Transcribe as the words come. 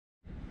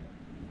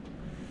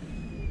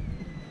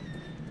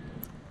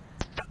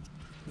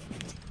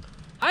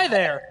Hi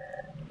there!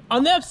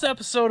 On this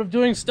episode of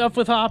Doing Stuff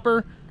with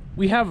Hopper,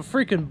 we have a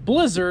freaking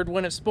blizzard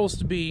when it's supposed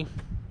to be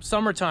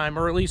summertime,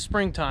 or at least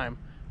springtime.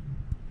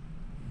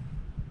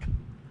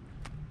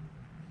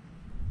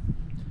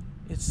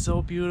 It's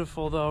so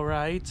beautiful though,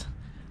 right?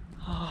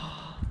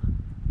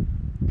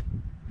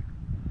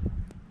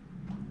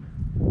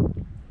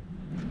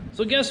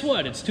 So guess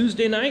what? It's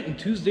Tuesday night, and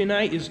Tuesday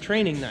night is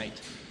training night.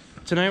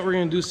 Tonight we're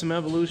going to do some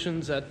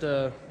evolutions at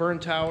the burn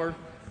tower,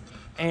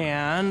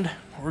 and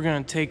we're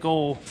going to take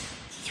old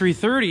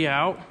 330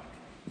 out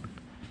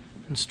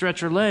and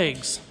stretch her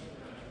legs.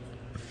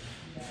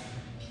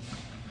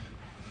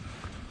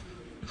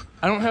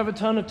 I don't have a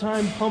ton of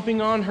time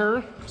pumping on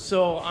her,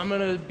 so I'm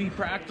going to be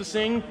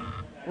practicing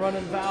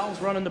running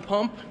valves, running the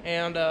pump,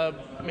 and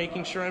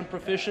making sure I'm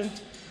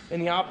proficient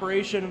in the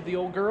operation of the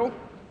old girl.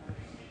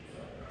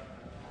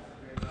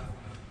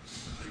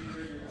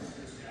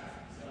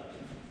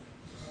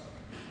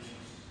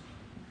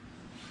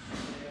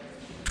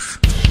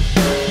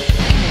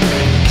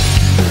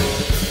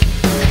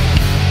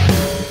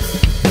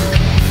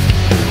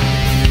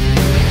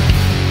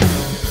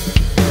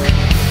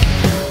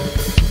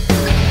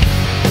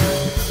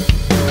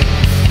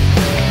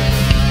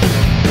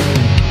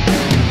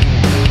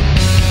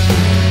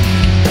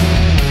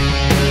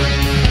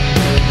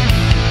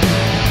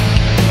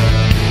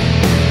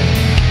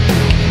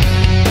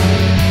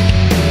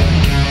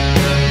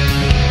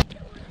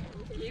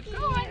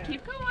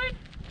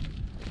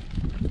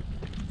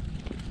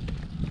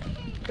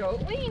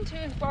 Don't lean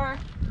too far.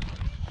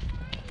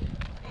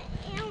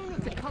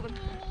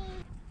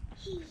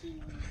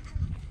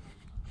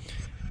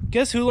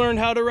 Guess who learned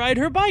how to ride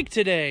her bike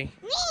today?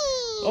 Me!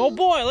 Oh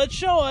boy, let's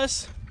show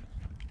us.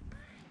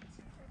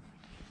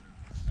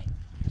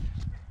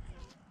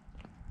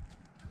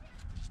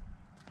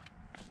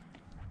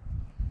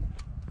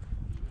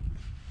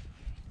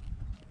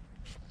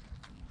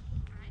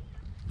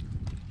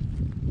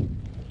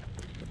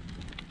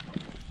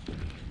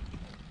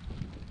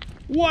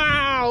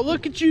 Wow,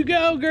 look at you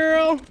go,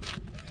 girl.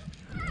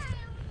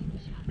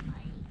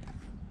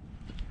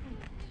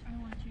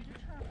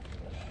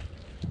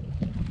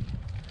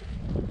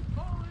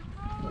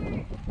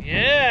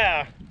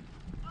 Yeah.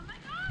 Oh my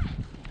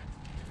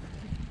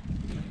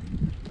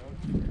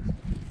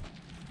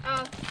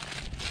god.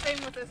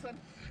 Same with this one.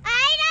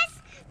 I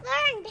just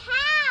learned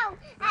how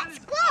at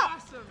school.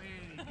 Awesome,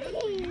 Annie. Good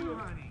for you,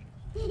 honey.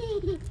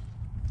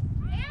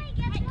 Annie,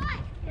 guess what?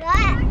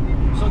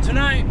 So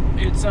tonight,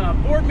 it's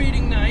board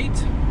meeting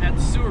night at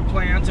the sewer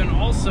plant, and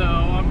also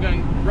I'm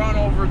going to run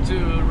over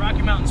to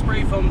Rocky Mountain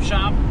Spray Foam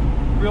Shop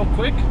real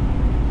quick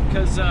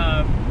because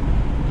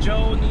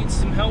Joe needs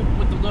some help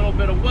with a little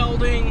bit of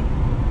welding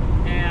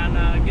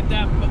and get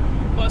that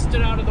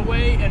busted out of the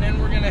way, and then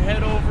we're going to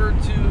head over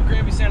to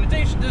Granby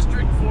Sanitation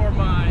District for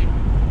my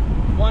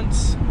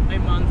once a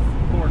month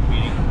board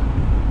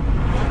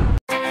meeting.